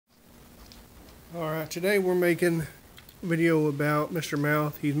Alright, today we're making a video about Mr.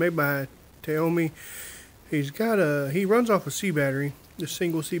 Mouth. He's made by Taomi. He runs off a C battery, just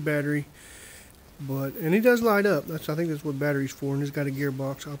single C battery, and he does light up. I think that's what battery's for, and he's got a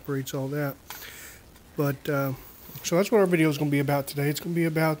gearbox, operates all that. But so that's what our video is going to be about today. It's going to be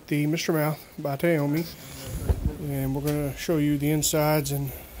about the Mr. Mouth by Taomi, and we're going to show you the insides and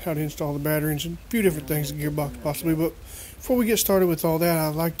how to install the batteries and a few different things, the gearbox possibly. But before we get started with all that,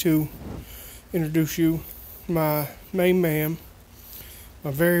 I'd like to introduce you my main man,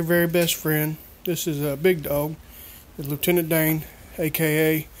 my very, very best friend. This is a big dog. It's Lieutenant Dane,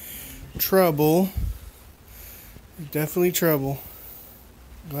 aka Trouble. Definitely Trouble.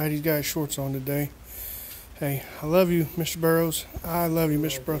 Glad he's got his shorts on today. Hey, I love you, Mr. Burrows. I love you,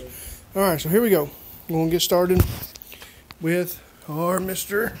 Mr. Burrows. Alright, so here we go. We're going to get started with our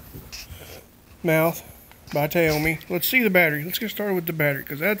Mr. Mouth by Taomi. Let's see the battery. Let's get started with the battery,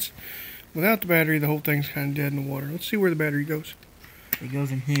 because without the battery, the whole thing's kind of dead in the water. Let's see where the battery goes. It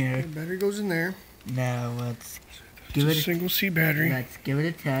goes in here. The battery goes in there. Now let's give it a single C battery. Let's give it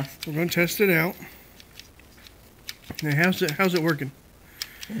a test. We're going to test it out. Now, how's it working?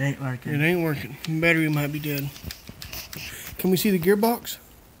 It ain't working. It ain't working. The battery might be dead. Can we see the gearbox?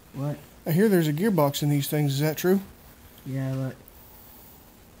 What? I hear there's a gearbox in these things. Is that true? Yeah, look.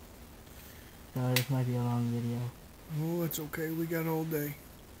 Sorry, this might be a long video. Oh, it's okay. We got all day.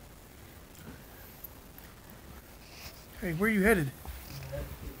 Hey, where are you headed?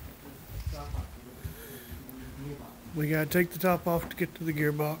 We gotta take the top off to get to the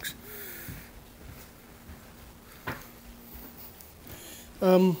gearbox.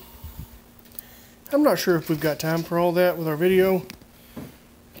 I'm not sure if we've got time for all that with our video.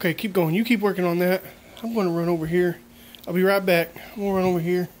 Okay, keep going. You keep working on that. I'm going to run over here. I'll be right back. I'm going to run over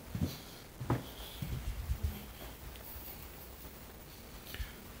here.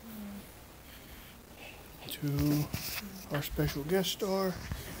 To our special guest star,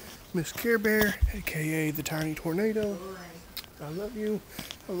 Miss Care Bear, aka the Tiny Tornado. I love you,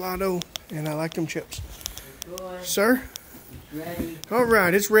 Alado, and I like them chips. Sir? It's ready.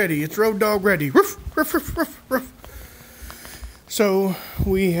 Alright, it's ready. It's road dog ready. Ruff, ruff, ruff, ruff, ruff. So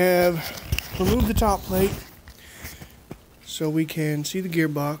we have removed the top plate so we can see the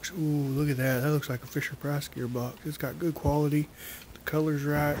gearbox. Ooh, look at that. That looks like a Fisher-Price gearbox. It's got good quality. The color's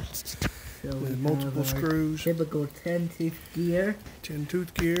right. So With multiple screws. Typical 10-tooth gear.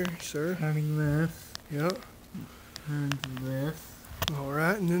 10-tooth gear, sir. Turning this. Yep. Turns this.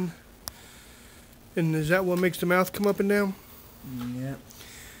 Alright, and is that what makes the mouth come up and down? Yep.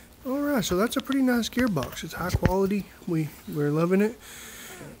 Alright, so that's a pretty nice gearbox. It's high quality. We're loving it.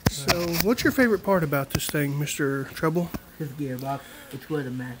 So, what's your favorite part about this thing, Mr. Trouble? This gearbox. It's where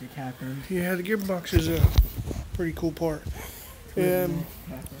the magic happens. Yeah, the gearbox is a pretty cool part.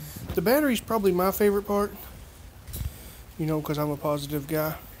 The battery's probably my favorite part. You know, because I'm a positive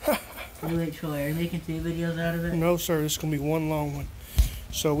guy. Wait, Troy, are you making 2 videos out of it? No, sir. This is going to be one long one.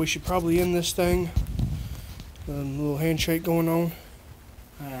 So we should probably end this thing. A little handshake going on.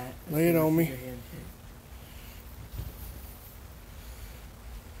 Alright. Lay it on me.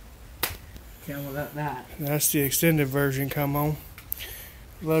 Tell me about that. That's the extended version. Come on.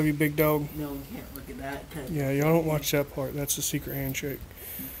 Love you, big dog. No one can't look at that. Yeah, y'all don't watch that part. That's the secret handshake.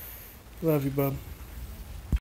 Love you, bub.